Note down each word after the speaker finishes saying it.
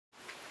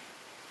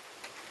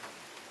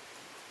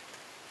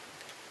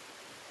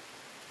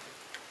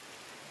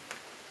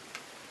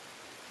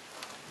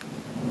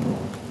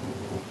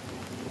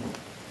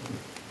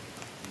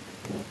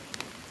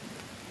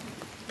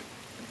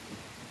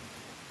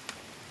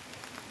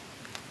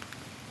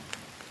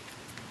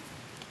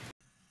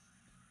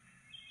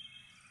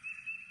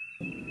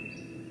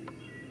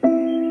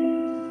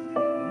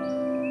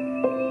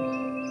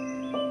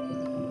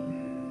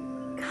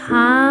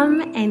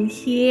and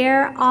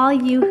hear, all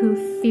you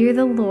who fear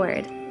the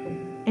Lord,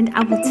 and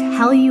I will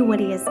tell you what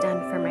he has done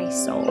for my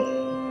soul.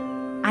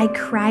 I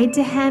cried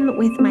to him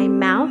with my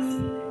mouth,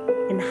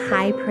 and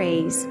high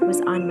praise was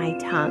on my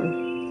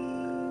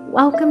tongue.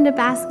 Welcome to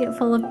Basket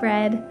Full of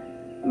Bread.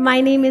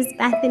 My name is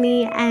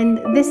Bethany, and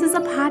this is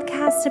a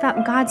podcast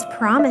about God's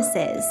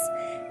promises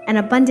and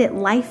abundant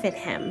life in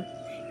him.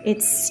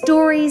 It's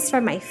stories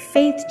from my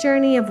faith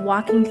journey of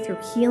walking through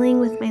healing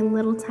with my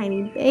little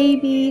tiny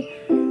baby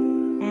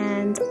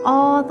and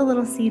all the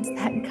little seeds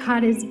that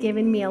God has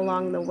given me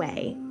along the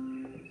way.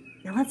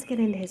 Now let's get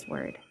into his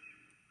word.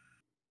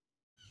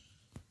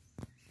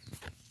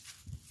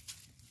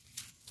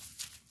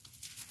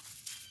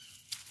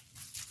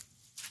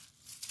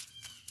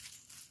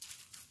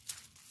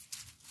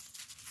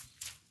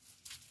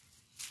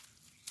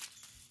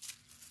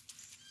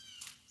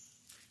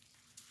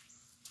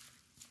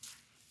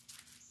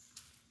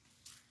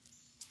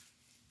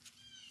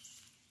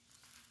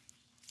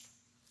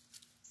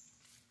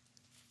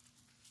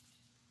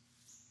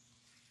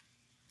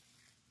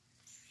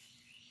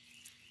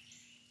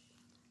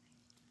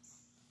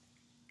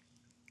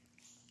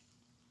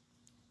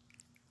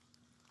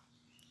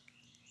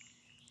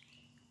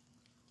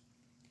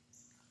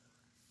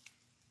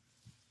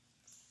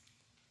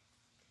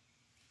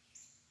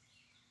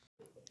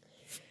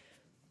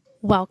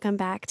 Welcome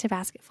back to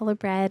Basket Full of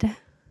Bread.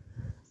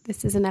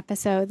 This is an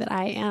episode that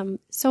I am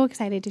so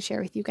excited to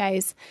share with you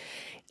guys.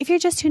 If you're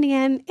just tuning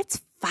in,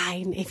 it's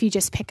fine if you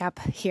just pick up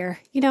here.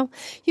 You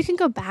can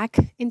go back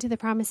into the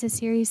Promises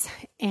series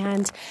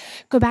and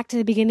go back to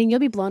the beginning. You'll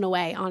be blown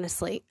away,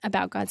 honestly,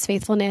 about God's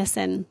faithfulness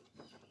and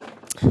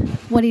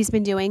what he's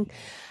been doing.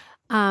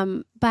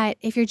 But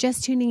if you're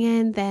just tuning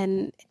in,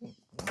 then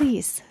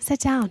please sit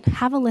down,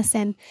 have a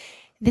listen.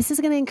 This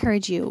is going to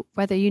encourage you,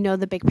 whether you know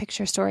the big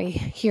picture story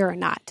here or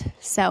not.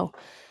 So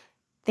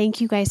thank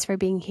you guys for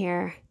being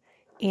here.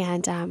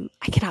 And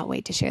I cannot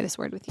wait to share this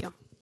word with you.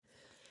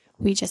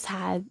 We just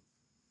had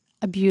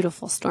a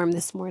beautiful storm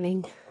this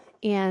morning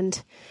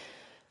and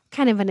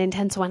kind of an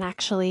intense one,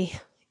 actually.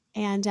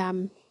 And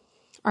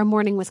our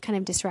morning was kind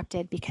of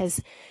disrupted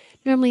because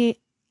normally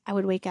I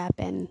would wake up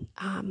and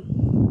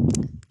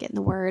get in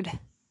the word,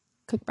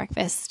 cook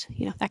breakfast,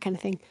 that kind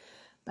of thing.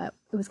 But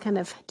it was kind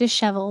of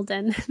disheveled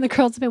and the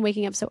girls have been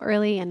waking up so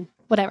early and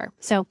whatever.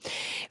 So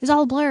it was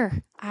all a blur.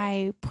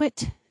 I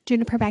put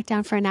Juniper back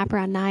down for a nap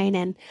around 9.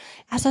 And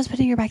as I was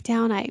putting her back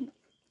down, I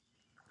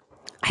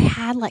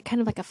had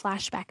kind of a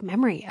flashback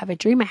memory of a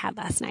dream I had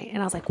last night.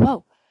 And I was like,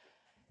 whoa,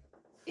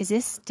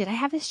 did I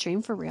have this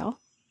dream for real?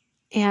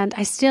 And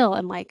I still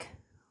am like,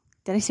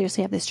 did I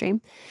seriously have this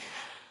dream?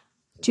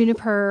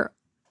 Juniper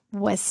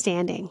was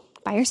standing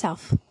by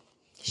herself.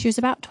 She was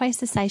about twice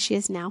the size she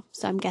is now,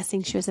 so I'm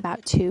guessing she was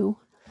about 2.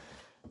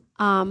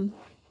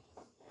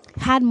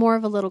 Had more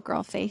of a little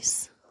girl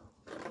face,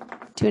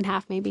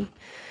 2.5 maybe.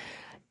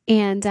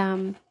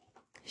 And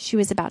she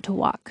was about to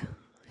walk.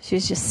 She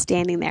was just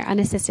standing there,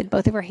 unassisted.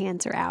 Both of her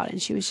hands are out, and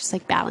she was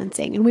just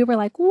balancing. And we were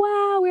like,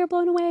 wow, we were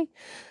blown away.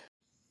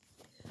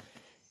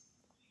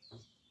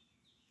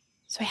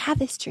 So I had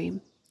this dream,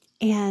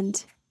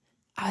 and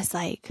I was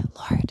like,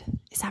 Lord,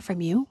 is that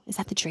from you? Is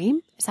that the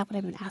dream? Is that what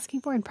I've been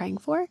asking for and praying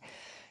for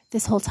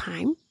this whole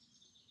time?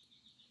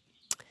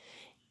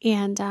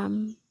 And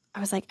I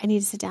was like, I need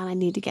to sit down. I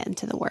need to get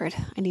into the word.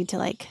 I need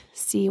to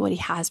see what he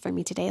has for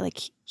me today.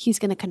 He's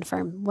going to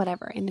confirm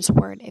whatever in his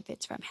word if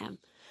it's from him.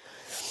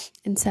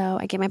 And so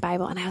I get my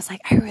Bible and I was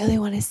like, I really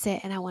want to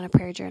sit and I want a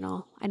prayer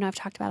journal. I know I've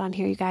talked about on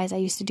here, you guys, I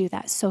used to do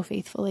that so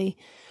faithfully.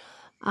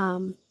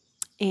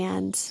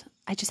 And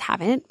I just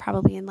haven't,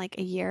 probably in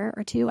a year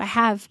or 2. I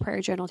have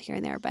prayer journaled here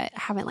and there, but I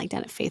haven't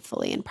done it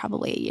faithfully in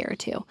probably a year or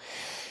 2.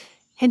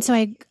 And so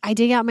I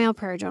dig out my old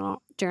prayer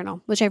journal,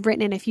 which I've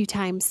written in a few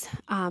times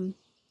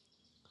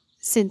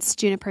since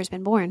Juniper's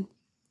been born.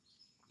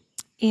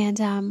 And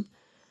I'm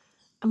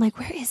like,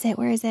 where is it?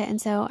 Where is it?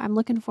 And so I'm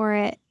looking for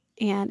it,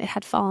 and it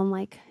had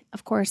fallen,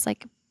 of course,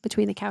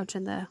 between the couch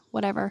and the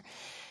whatever.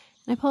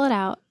 And I pull it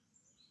out,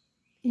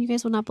 and you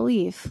guys will not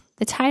believe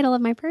the title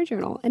of my prayer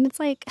journal. And it's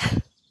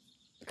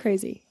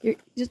crazy. You're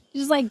just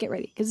get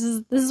ready,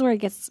 because this is where it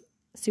gets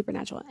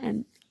supernatural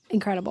and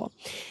incredible.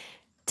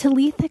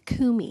 Talitha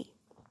Cumi.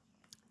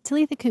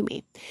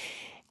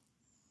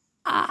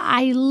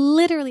 I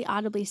literally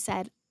audibly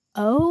said,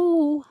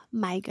 oh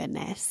my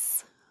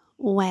goodness,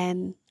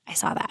 when I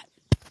saw that.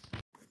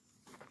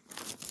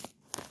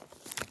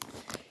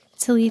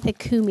 Talitha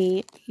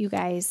Cumi, you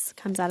guys,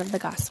 comes out of the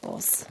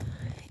Gospels.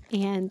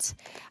 And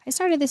I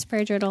started this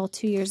prayer journal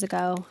 2 years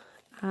ago,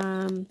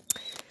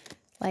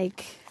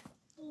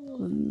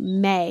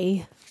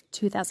 May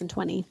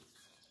 2020.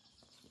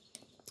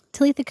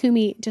 Talitha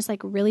Cumi just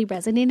really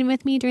resonated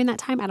with me during that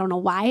time. I don't know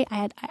why.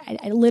 I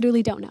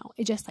literally don't know.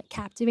 It just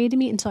captivated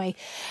me. And so I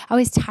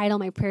always title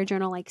my prayer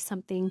journal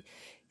something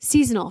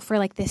seasonal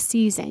for this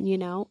season,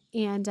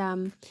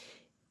 and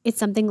it's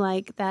something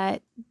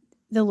that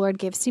the Lord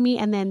gives to me.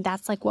 And then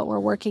that's what we're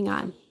working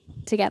on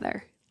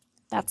together.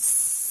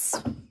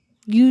 That's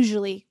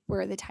usually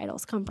where the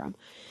titles come from.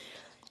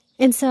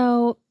 And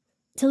so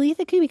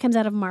Talitha Cumi comes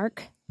out of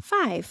Mark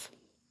 5.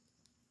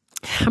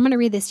 I'm going to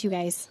read this to you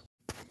guys.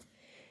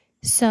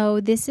 So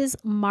this is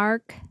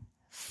Mark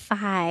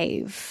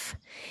 5.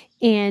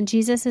 And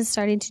Jesus is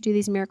starting to do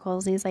these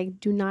miracles. And he's like,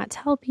 do not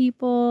tell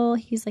people.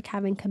 He's like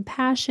having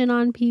compassion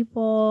on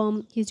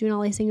people. He's doing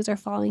all these things. They're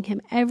following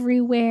him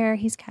everywhere.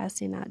 He's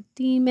casting out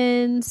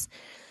demons.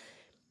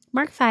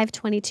 Mark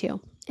 5:22.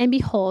 And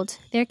behold,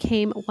 there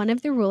came one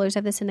of the rulers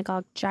of the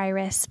synagogue,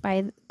 Jairus,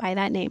 by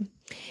that name.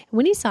 And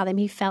when he saw them,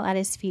 he fell at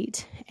his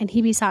feet. And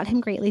he besought him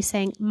greatly,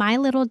 saying, my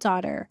little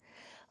daughter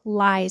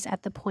lies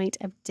at the point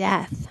of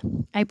death.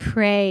 I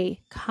pray,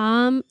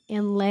 come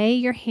and lay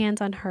your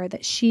hands on her,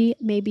 that she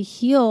may be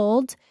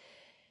healed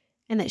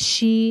and that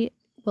she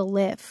will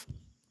live.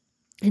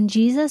 And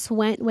Jesus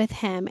went with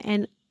him,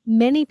 and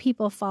many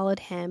people followed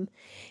him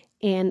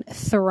and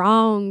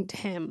thronged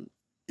him.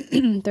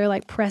 They're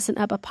like pressing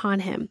up upon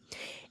him.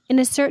 And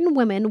a certain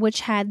woman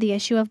which had the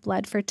issue of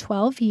blood for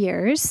 12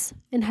 years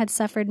and had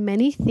suffered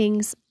many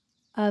things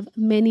of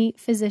many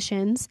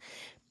physicians,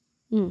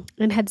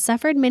 and had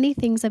suffered many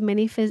things of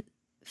many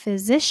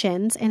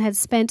physicians, and had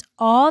spent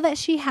all that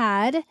she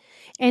had,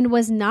 and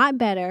was not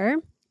better,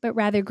 but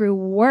rather grew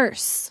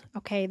worse.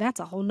 Okay,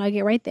 that's a whole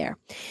nugget right there.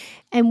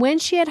 And when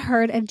she had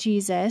heard of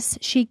Jesus,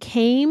 she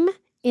came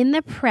in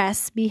the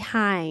press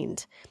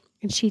behind,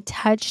 and she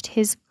touched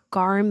his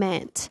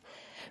garment.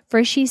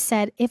 For she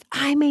said, if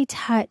I may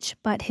touch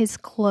but his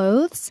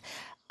clothes,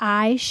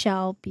 I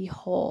shall be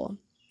whole.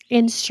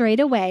 And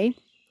straightway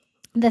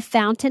the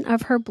fountain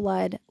of her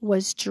blood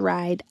was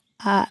dried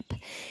up,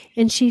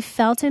 and she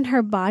felt in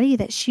her body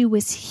that she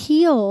was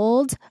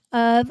healed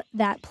of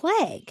that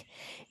plague.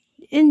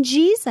 And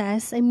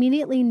Jesus,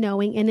 immediately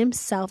knowing in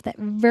himself that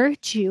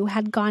virtue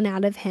had gone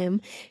out of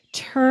him,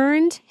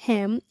 turned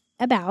him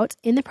about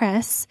in the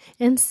press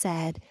and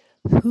said,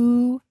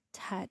 who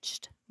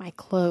touched my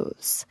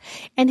clothes?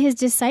 And his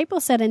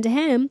disciples said unto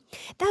him,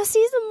 thou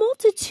seest a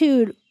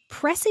multitude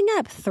pressing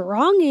up,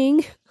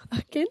 thronging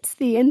against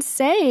thee,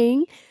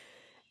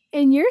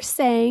 and you're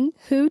saying,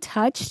 who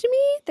touched me?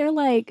 They're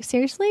like,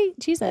 seriously,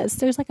 Jesus,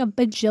 there's like a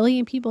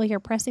bajillion people here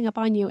pressing up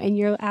on you, and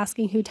you're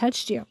asking who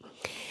touched you.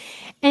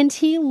 And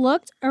he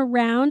looked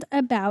around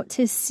about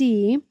to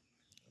see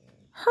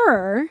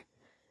her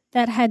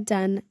that had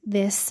done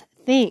this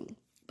thing.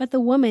 But the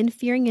woman,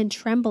 fearing and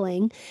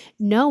trembling,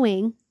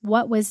 knowing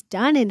what was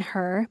done in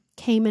her,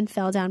 came and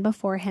fell down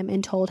before him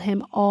and told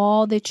him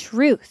all the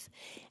truth.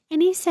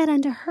 And he said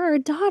unto her,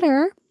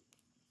 daughter,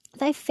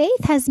 thy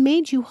faith has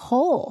made you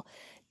whole.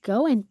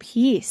 Go in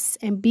peace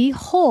and be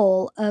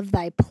whole of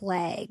thy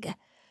plague.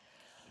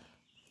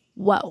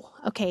 Whoa.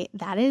 Okay,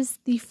 that is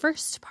the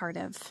first part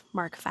of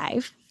Mark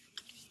 5.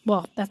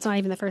 Well, that's not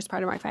even the first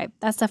part of Mark 5.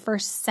 That's the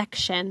first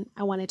section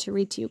I wanted to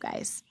read to you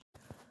guys.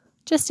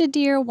 Just a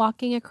deer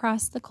walking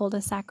across the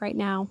cul-de-sac right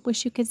now.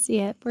 Wish you could see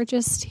it. We're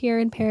just here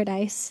in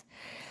paradise.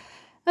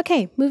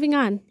 Okay, moving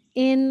on.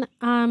 In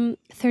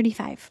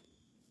 35,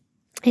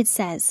 it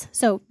says,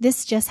 so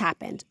this just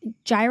happened.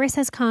 Jairus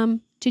has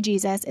come to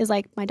Jesus, is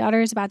like, my daughter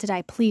is about to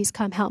die. Please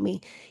come help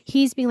me.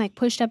 He's being like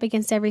pushed up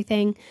against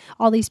everything.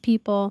 All these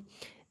people.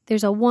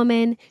 There's a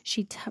woman.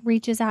 She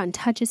reaches out and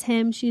touches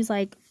him. She's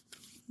like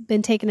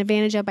been taken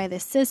advantage of by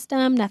this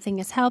system. Nothing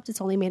has helped. It's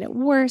only made it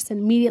worse.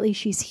 And immediately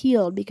she's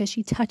healed because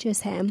she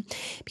touches him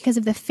because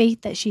of the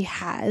faith that she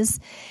has.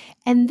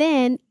 And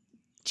then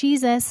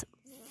Jesus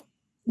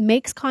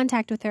makes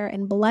contact with her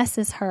and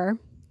blesses her.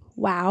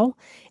 Wow.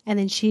 And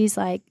then she's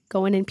like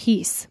going in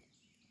peace.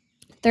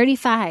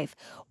 35.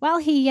 While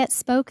he yet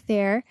spoke,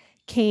 there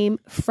came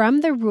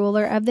from the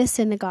ruler of the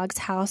synagogue's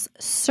house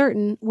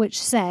certain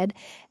which said,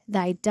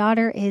 thy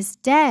daughter is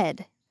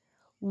dead.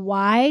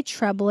 Why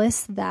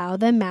troublest thou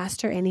the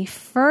master any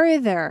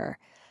further?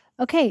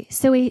 Okay,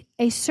 so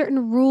a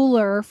certain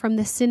ruler from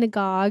the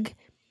synagogue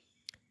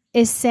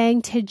is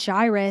saying to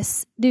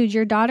Jairus, dude,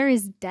 your daughter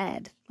is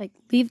dead. Like,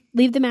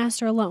 leave the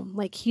master alone.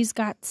 Like, he's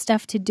got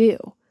stuff to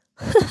do.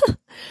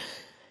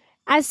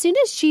 As soon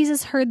as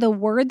Jesus heard the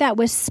word that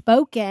was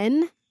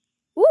spoken,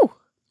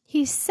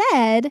 he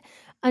said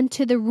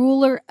unto the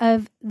ruler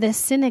of the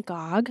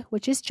synagogue,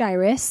 which is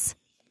Jairus,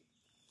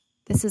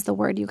 this is the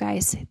word, you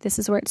guys. This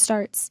is where it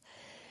starts.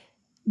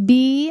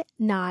 Be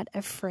not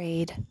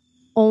afraid,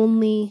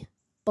 only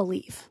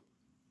believe.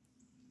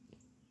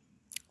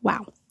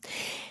 Wow.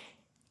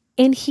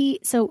 And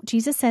so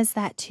Jesus says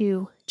that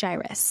to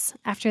Jairus.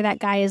 After that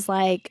guy is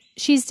like,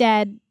 she's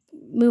dead,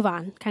 move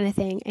on, kind of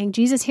thing. And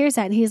Jesus hears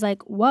that and he's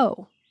like,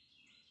 whoa.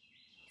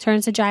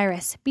 Turns to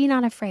Jairus, be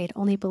not afraid,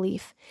 only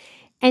believe.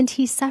 And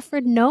he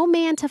suffered no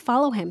man to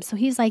follow him. So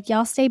he's like,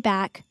 y'all stay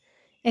back,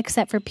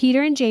 except for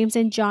Peter and James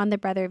and John, the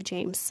brother of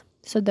James.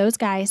 So those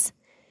guys.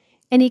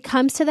 And he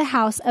comes to the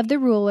house of the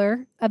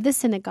ruler of the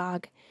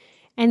synagogue,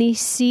 and he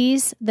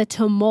sees the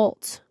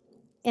tumult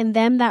and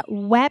them that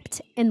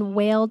wept and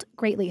wailed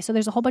greatly. So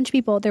there's a whole bunch of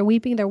people. They're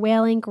weeping, they're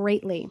wailing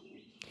greatly.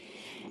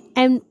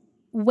 And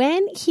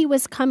when he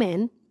was come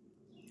in,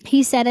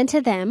 he said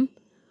unto them,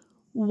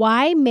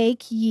 why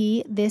make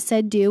ye this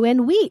ado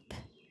and weep?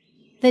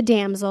 the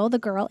damsel, the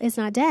girl, is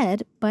not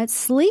dead, but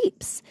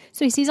sleeps.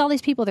 So he sees all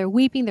these people. They're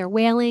weeping, they're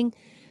wailing,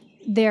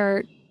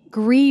 they're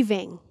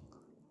grieving.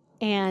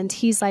 And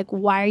he's like,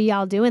 why are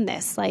y'all doing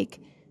this? Like,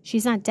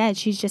 she's not dead.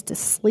 She's just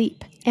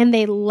asleep. And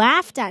they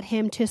laughed at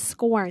him to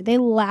scorn. They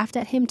laughed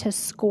at him to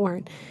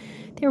scorn.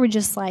 They were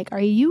just like, are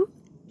you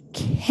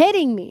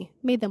kidding me?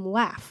 Made them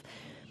laugh.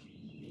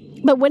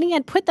 But when he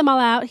had put them all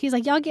out, he's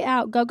like, y'all get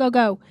out. Go, go,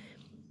 go.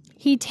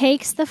 He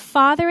takes the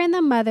father and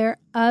the mother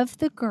of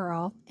the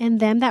girl and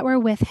them that were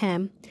with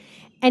him,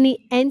 and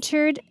he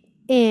entered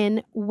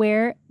in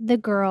where the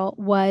girl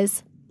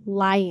was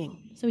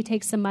lying. So he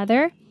takes the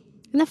mother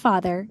and the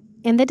father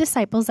and the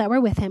disciples that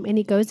were with him, and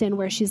he goes in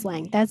where she's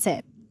laying. That's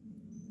it.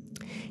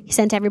 He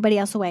sent everybody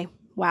else away.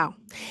 Wow.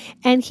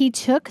 And he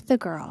took the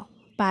girl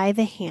by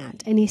the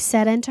hand, and he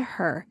said unto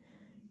her,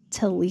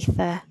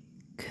 Talitha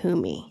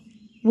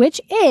Cumi,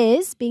 which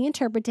is being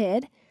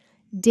interpreted,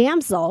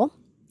 damsel,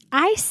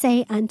 I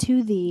say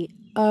unto thee,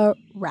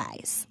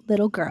 arise.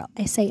 Little girl,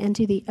 I say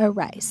unto thee,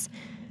 arise.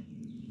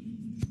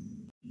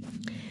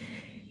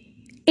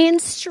 And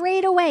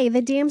straightway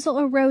the damsel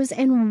arose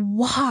and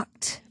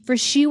walked, for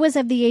she was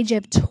of the age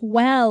of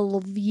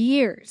 12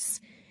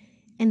 years.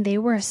 And they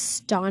were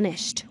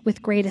astonished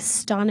with great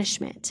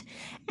astonishment.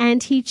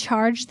 And he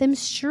charged them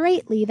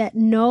straitly that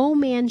no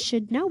man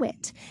should know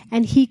it.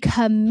 And he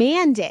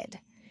commanded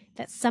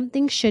that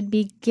something should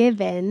be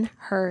given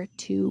her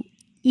to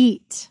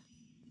eat.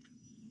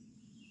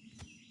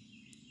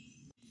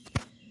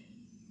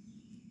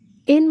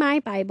 In my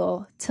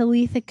Bible,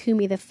 Talitha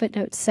Cumi, the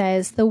footnote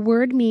says, the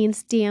word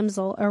means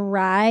damsel,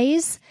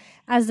 arise,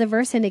 as the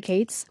verse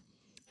indicates.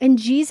 And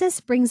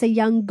Jesus brings a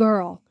young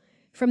girl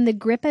from the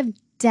grip of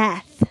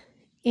death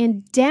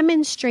and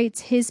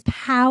demonstrates his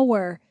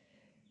power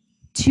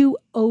to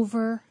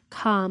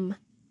overcome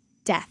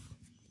death.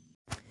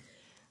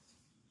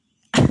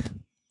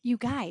 You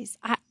guys,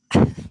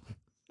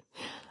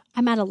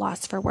 I'm at a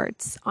loss for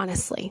words,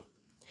 honestly.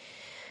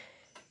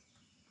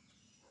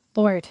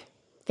 Lord,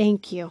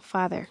 thank you,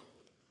 Father.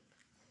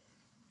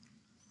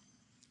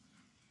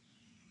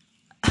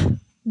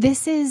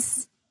 This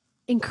is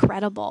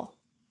incredible.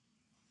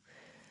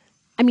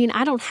 I mean,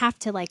 I don't have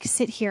to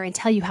sit here and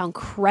tell you how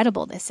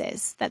incredible this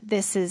is, that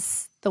this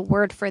is the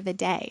word for the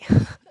day.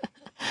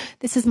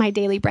 This is my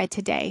daily bread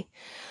today.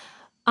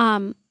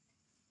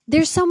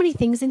 There's so many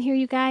things in here,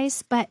 you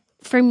guys, but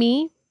for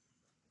me,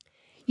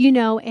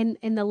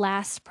 in the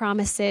last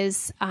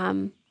promises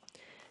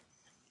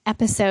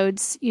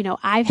episodes,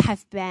 I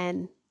have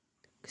been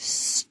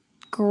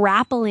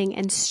grappling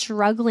and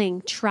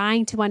struggling,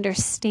 trying to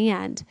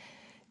understand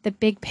the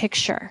big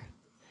picture,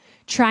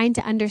 trying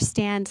to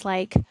understand,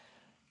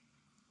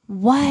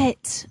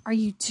 what are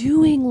you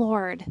doing,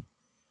 Lord?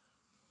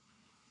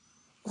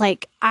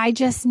 I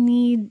just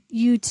need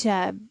you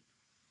to,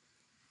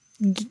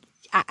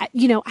 I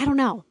don't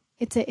know.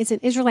 It's an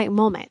Israelite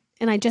moment.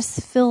 And I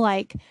just feel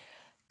like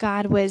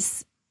God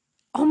was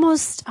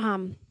almost,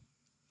 I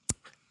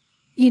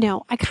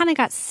kind of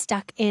got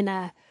stuck in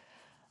a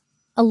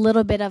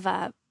little bit of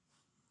a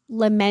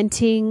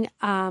lamenting,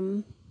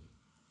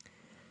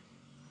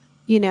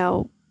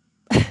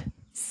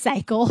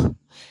 cycle.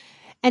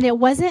 And it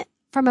wasn't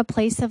from a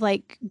place of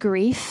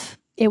grief.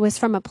 It was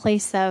from a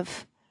place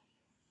of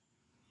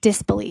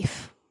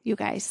disbelief, you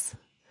guys.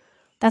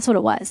 That's what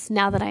it was,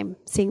 now that I'm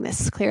seeing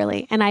this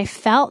clearly. And I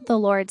felt the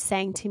Lord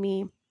saying to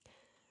me,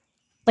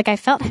 I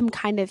felt him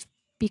kind of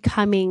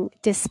becoming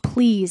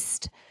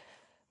displeased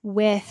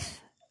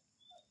with,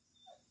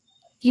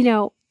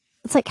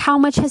 it's how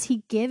much has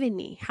he given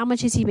me? How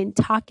much has he been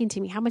talking to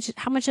me? How much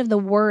of the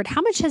word, how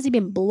much has he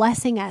been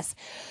blessing us?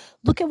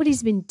 Look at what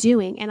he's been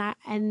doing.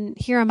 And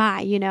here am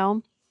I,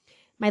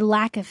 my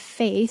lack of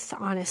faith,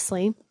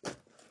 honestly.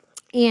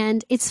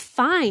 And it's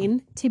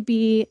fine to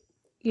be,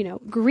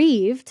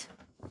 grieved.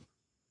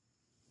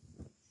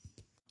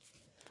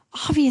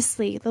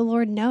 Obviously, the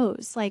Lord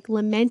knows,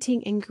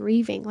 lamenting and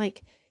grieving,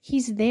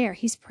 he's there,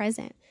 he's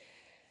present.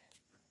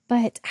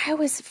 But I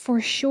was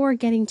for sure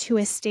getting to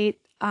a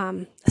state,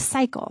 a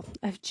cycle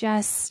of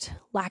just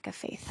lack of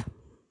faith,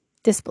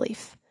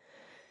 disbelief.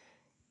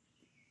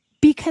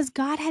 Because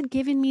God had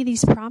given me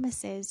these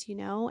promises,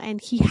 and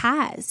he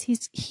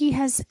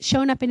has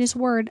shown up in his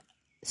word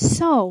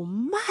so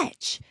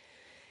much.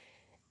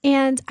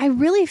 And I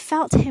really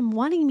felt him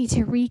wanting me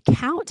to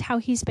recount how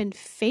he's been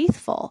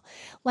faithful.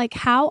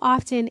 How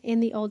often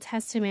in the Old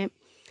Testament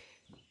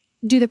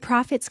do the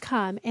prophets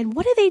come, and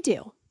what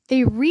do?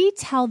 They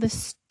retell the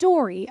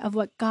story of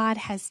what God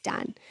has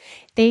done.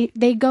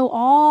 They go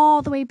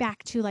all the way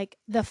back to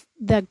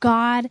the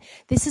God,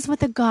 this is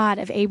what the God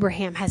of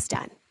Abraham has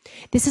done.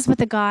 This is what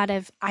the God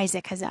of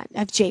Isaac has done,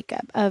 of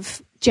Jacob,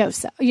 of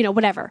Joseph,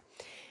 whatever.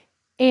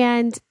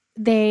 And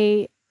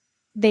they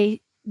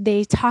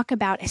talk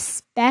about,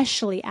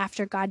 especially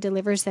after God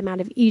delivers them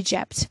out of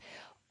Egypt,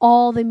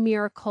 all the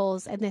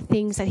miracles and the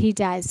things that he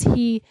does.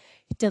 He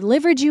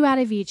delivered you out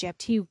of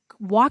Egypt. He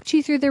walked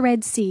you through the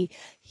Red Sea.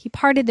 He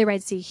parted the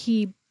Red Sea.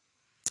 He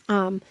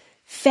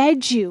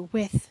fed you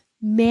with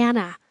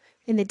manna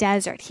in the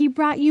desert. He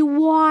brought you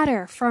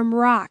water from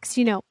rocks,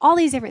 all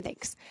these different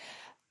things,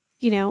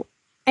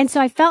 And so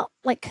I felt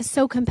like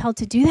so compelled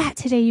to do that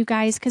today, you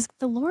guys, because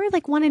the Lord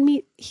wanted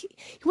me, he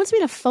wants me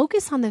to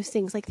focus on those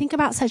things, think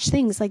about such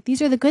things,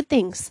 these are the good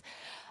things.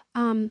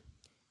 And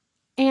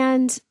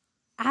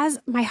as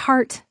my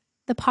heart,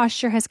 the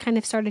posture has kind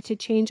of started to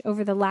change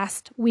over the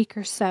last week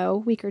or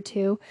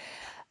two,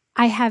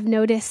 I have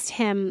noticed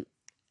him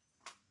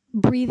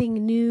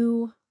breathing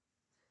new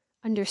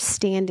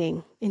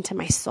understanding into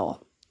my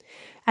soul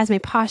as my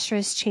posture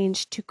has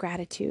changed to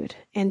gratitude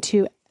and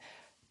to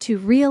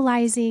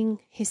realizing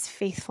his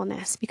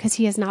faithfulness, because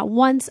he has not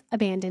once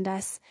abandoned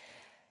us.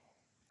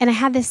 And I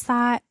had this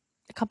thought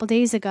a couple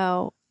days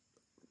ago,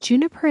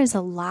 Juniper is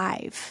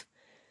alive.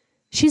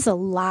 She's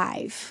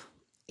alive.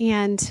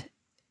 And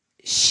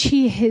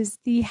she is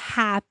the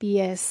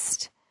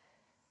happiest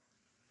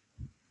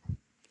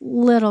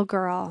little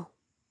girl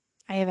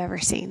I have ever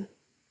seen.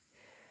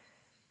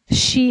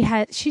 She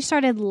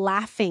started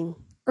laughing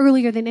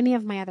earlier than any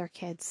of my other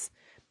kids.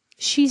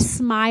 She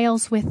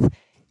smiles with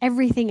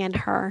everything in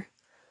her.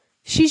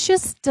 She's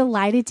just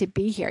delighted to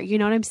be here. You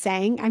know what I'm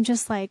saying? I'm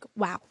just like,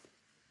 wow.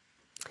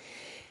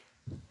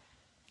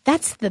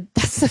 That's the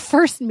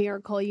first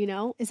miracle,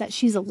 is that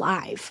she's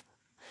alive.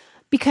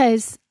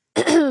 Because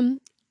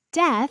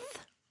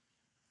death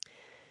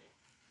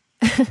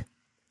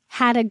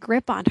had a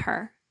grip on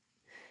her,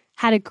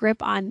 had a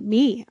grip on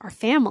me, our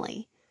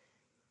family.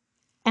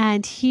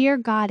 And here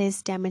God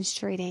is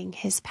demonstrating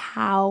his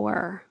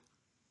power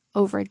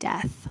over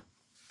death.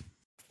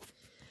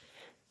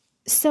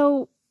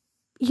 So,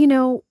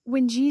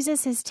 when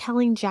Jesus is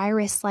telling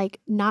Jairus,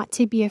 not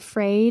to be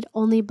afraid,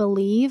 only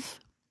believe,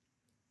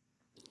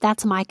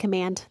 that's my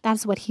command.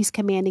 That's what he's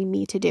commanding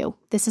me to do.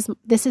 This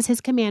is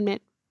his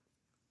commandment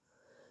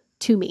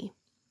to me.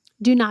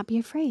 Do not be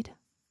afraid.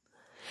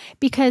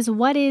 Because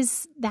what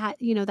is that,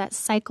 that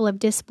cycle of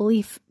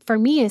disbelief for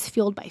me is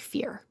fueled by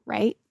fear,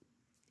 right?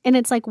 And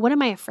it's what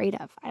am I afraid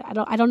of?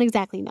 I don't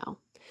exactly know.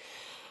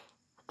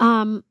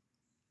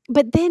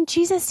 But then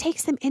Jesus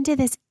takes them into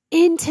this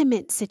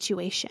intimate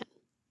situation.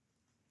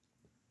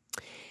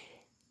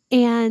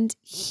 And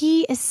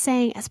he is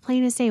saying, as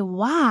plain as day,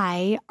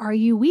 why are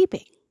you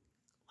weeping?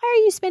 Why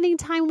are you spending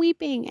time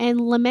weeping and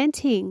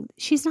lamenting?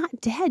 She's not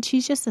dead.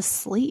 She's just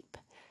asleep.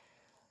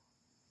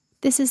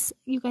 This is,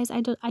 you guys,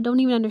 I don't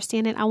even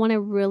understand it. I want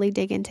to really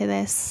dig into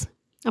this.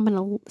 I'm going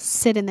to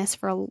sit in this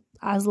for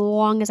as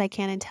long as I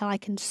can until I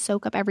can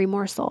soak up every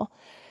morsel.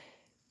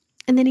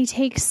 And then he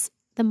takes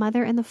the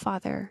mother and the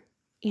father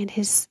and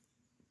his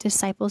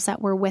disciples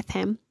that were with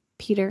him,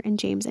 Peter and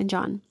James and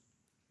John,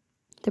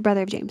 the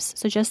brother of James.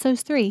 So just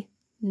those three,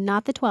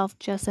 not the 12,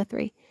 just the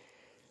three.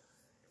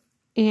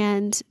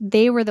 And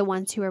they were the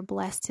ones who were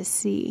blessed to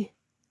see.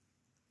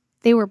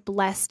 They were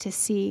blessed to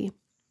see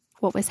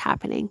what was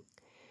happening.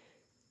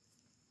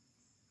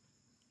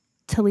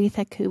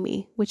 Talitha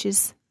Cumi, which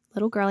is,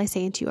 little girl, I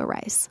say unto you,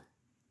 arise.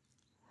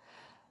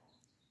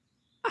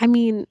 I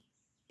mean,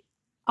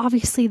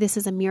 obviously this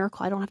is a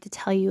miracle. I don't have to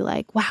tell you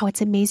wow,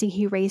 it's amazing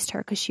he raised her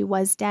because she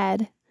was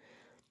dead.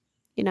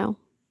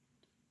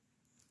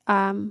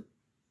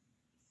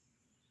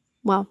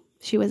 Well,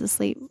 she was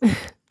asleep,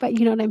 but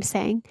you know what I'm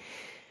saying?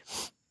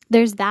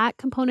 There's that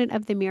component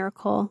of the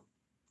miracle.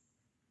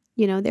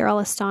 They're all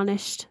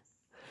astonished.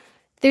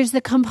 There's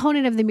the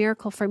component of the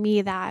miracle for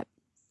me that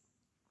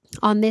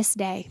on this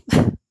day,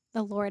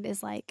 the Lord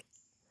is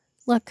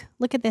look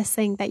at this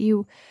thing that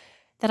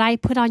I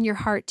put on your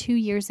heart 2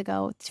 years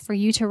ago for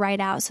you to write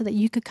out so that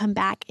you could come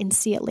back and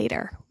see it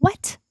later.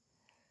 What?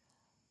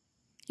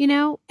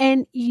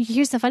 And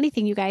here's the funny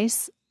thing, you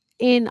guys.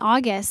 In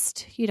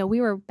August,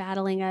 we were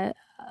battling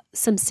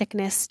some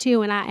sickness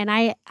too. And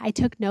I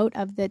took note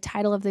of the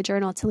title of the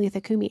journal, Talitha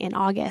Cumi, in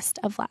August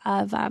of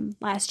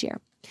last year.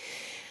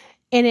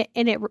 And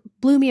it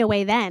blew me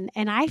away then.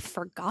 And I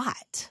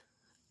forgot.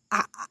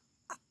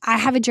 I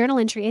have a journal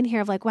entry in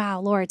here of wow,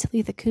 Lord,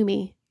 Talitha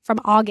Cumi from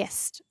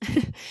August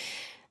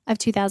of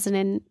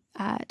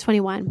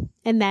 2021.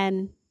 And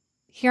then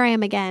here I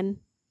am again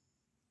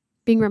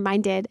being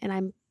reminded, and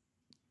I'm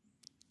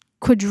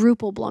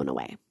quadruple blown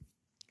away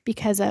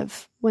because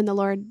of when the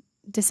Lord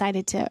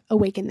decided to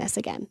awaken this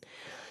again.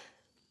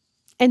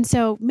 And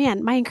so,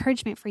 man, my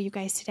encouragement for you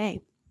guys today,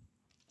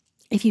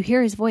 if you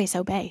hear his voice,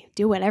 obey,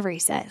 do whatever he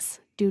says,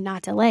 do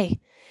not delay.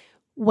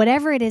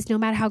 Whatever it is, no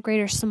matter how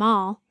great or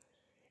small,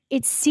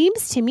 it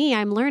seems to me,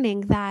 I'm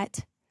learning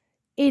that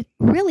it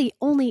really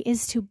only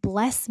is to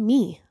bless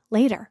me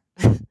later.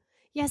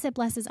 Yes, it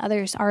blesses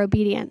others, our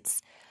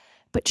obedience,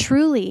 but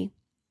truly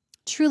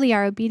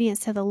our obedience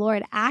to the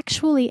Lord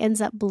actually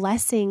ends up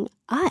blessing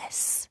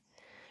us,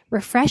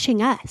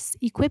 refreshing us,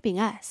 equipping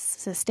us,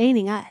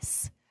 sustaining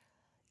us,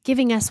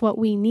 giving us what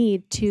we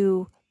need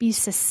to be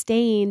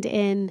sustained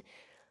in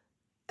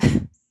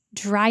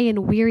dry and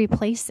weary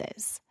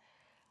places.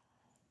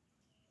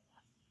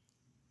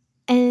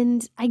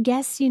 And I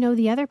guess,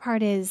 the other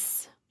part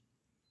is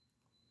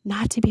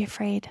not to be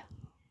afraid.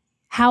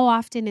 How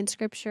often in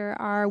Scripture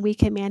are we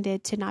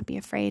commanded to not be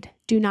afraid?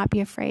 Do not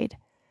be afraid.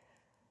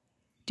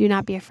 Do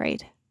not be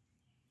afraid.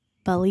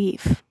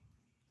 Believe.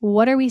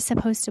 What are we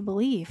supposed to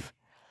believe?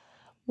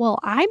 Well,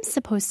 I'm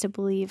supposed to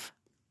believe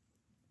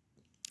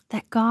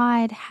that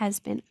God has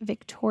been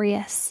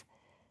victorious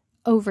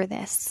over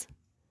this,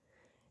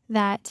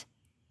 that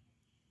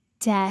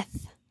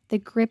death, the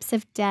grips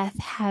of death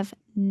have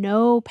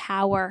no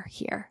power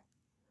here,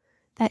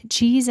 that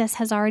Jesus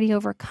has already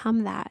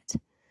overcome that,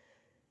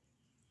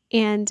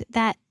 and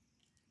that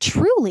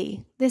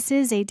truly this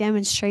is a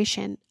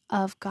demonstration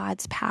of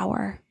God's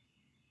power.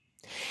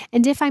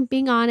 And if I'm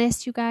being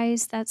honest, you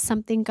guys, that's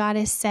something God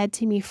has said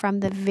to me from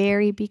the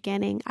very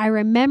beginning. I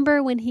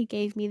remember when he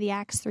gave me the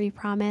Acts 3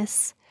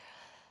 promise,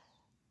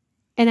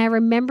 and I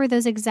remember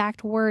those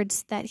exact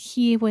words, that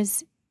he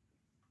was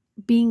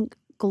being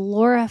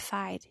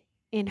glorified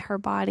in her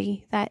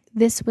body, that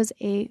this was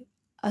a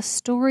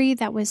story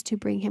that was to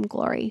bring him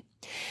glory.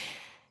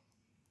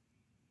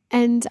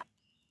 And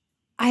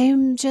I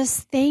am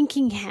just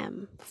thanking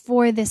him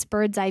for this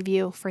bird's eye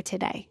view for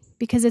today,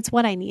 because it's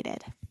what I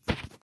needed.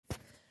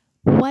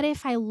 What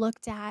if I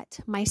looked at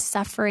my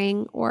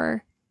suffering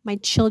or my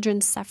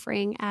children's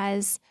suffering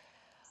as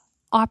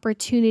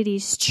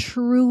opportunities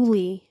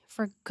truly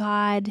for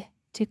God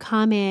to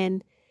come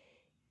in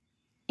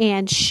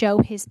and show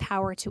his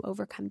power to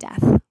overcome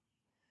death?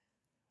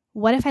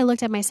 What if I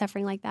looked at my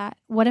suffering like that?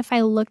 What if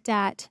I looked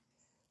at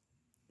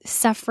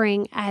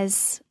suffering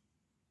as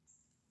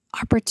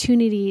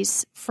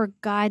opportunities for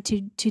God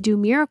to do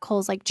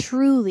miracles, like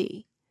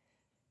truly?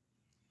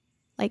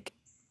 Like,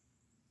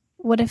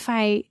 what if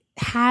I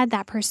had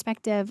that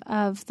perspective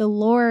of the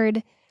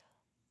Lord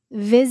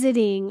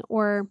visiting,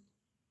 or,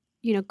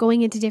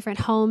 going into different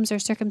homes or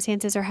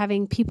circumstances, or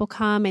having people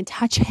come and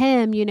touch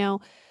him,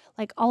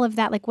 like all of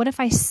that. Like, what if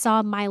I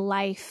saw my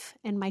life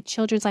and my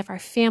children's life, our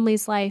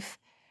family's life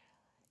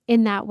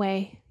in that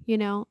way,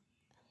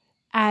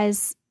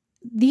 as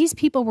these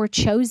people were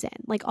chosen,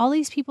 like all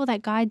these people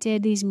that God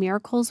did these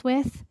miracles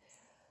with,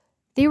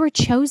 they were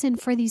chosen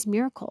for these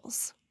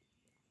miracles.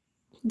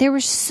 There were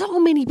so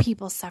many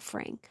people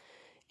suffering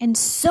and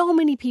so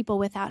many people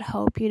without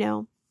hope,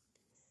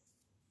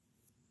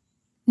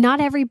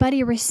 Not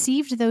everybody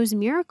received those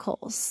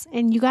miracles,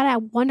 and you got to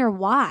wonder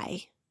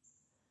why.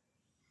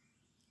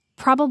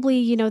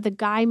 Probably, the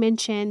guy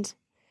mentioned,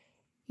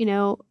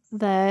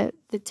 the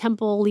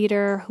temple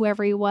leader,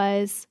 whoever he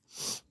was,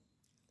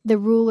 the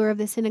ruler of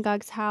the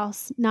synagogue's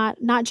house, not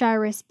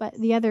Jairus, but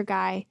the other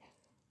guy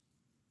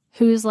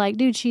who's like,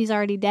 dude, she's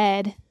already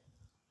dead.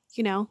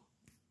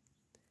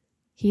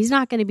 He's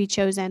not going to be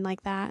chosen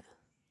like that.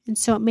 And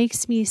so it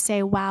makes me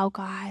say, wow,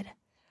 God,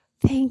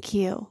 thank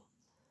you.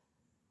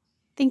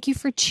 Thank you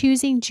for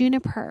choosing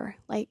Juniper.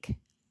 Thank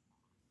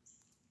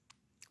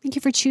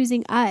you for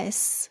choosing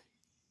us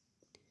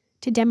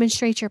to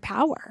demonstrate your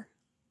power.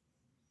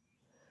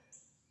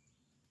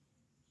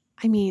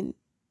 I mean,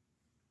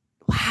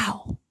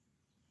 wow.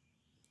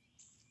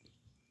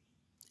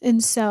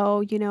 And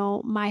so,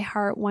 my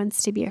heart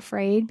wants to be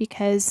afraid,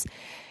 because,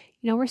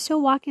 we're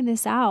still walking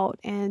this out,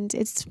 and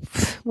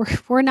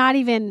we're not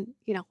even,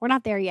 we're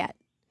not there yet.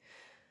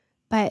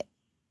 But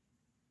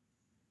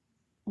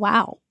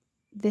wow,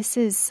 this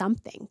is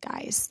something,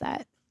 guys,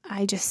 that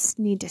I just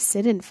need to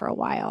sit in for a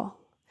while.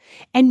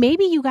 And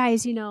maybe you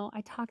guys,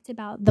 I talked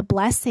about the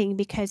blessing,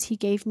 because he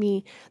gave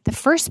me the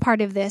first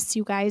part of this,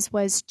 you guys,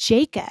 was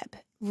Jacob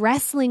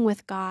wrestling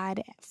with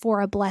God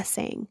for a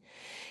blessing.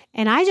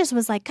 And I just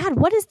was like, God,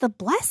 what is the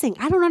blessing?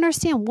 I don't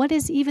understand. What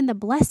is even the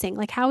blessing?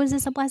 Like, how is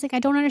this a blessing?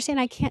 I don't understand.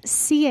 I can't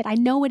see it. I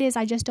know it is.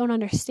 I just don't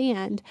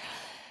understand.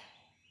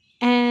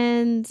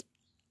 And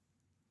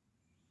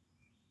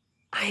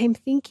I am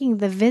thinking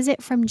the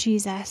visit from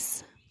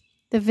Jesus,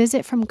 the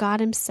visit from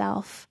God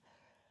himself,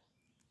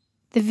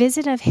 the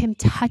visit of him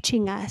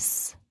touching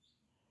us,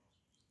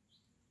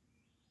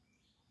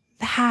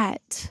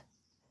 that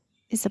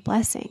is a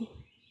blessing.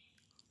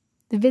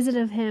 The visit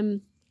of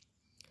him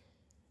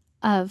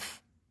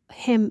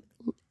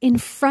in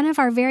front of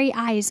our very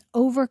eyes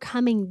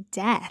overcoming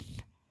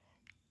death,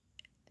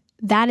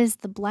 that is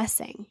the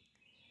blessing.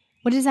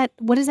 What does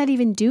that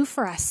even do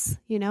for us?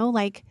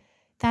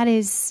 That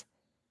is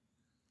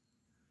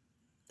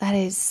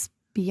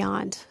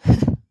beyond.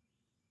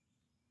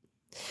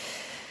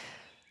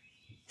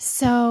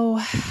 So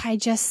I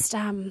just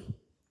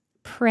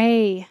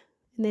pray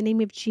in the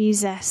name of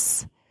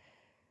Jesus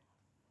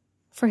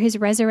for his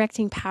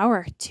resurrecting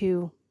power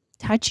to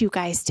touch you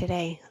guys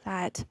today,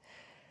 that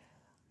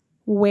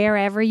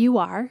wherever you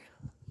are,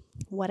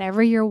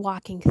 whatever you're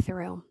walking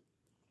through,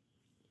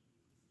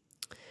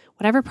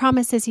 whatever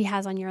promises he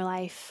has on your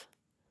life,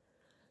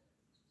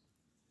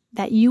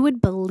 that you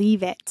would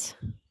believe it.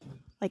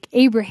 Like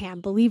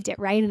Abraham believed it,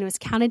 right? And it was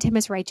counted to him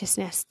as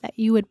righteousness, that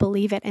you would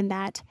believe it, and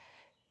that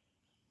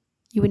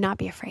you would not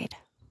be afraid,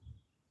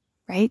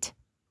 right?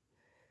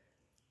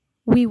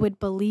 We would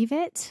believe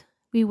it.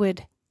 We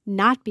would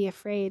not be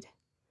afraid.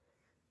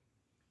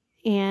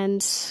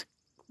 And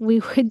we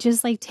would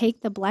just take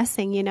the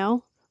blessing,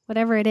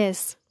 whatever it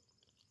is.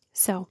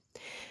 So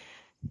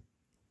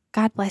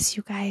God bless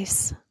you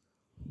guys.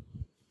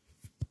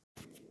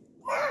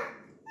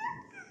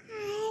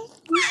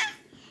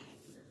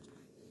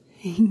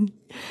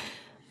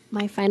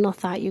 My final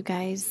thought, you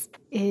guys,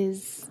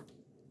 is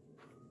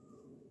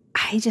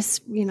I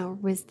just,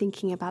 was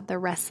thinking about the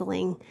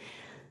wrestling,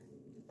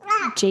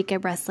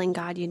 Jacob wrestling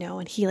God,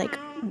 and he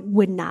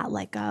would not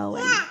let go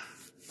and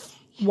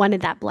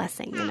wanted that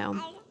blessing,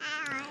 And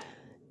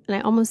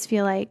I almost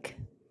feel like,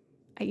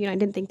 I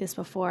didn't think this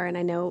before. And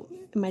I know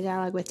in my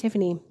dialogue with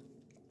Tiffany,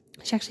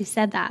 she actually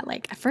said that,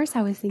 at first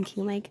I was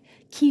thinking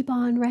keep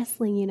on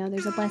wrestling,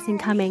 there's a blessing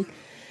coming.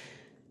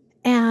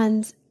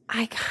 And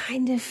I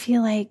kind of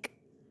feel like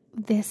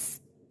this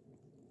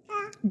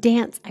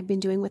dance I've been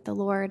doing with the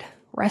Lord,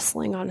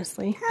 wrestling,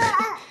 honestly,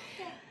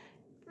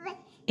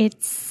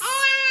 it's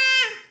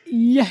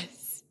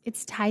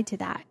tied to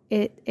that.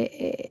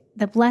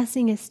 The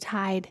blessing is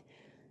tied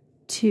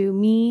to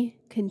me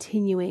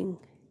continuing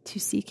to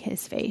seek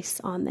his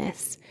face on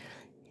this,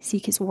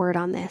 seek his word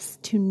on this,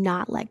 to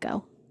not let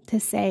go, to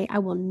say, I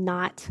will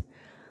not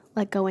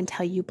let go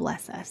until you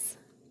bless us.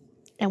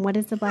 And what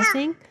is the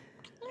blessing?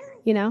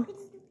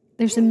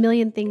 There's a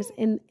million things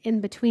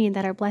in between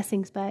that are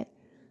blessings, but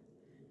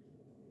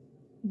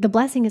the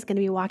blessing is going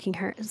to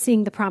be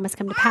seeing the promise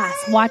come to pass,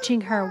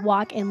 watching her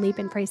walk and leap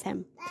and praise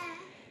him.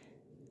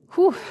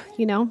 Whew,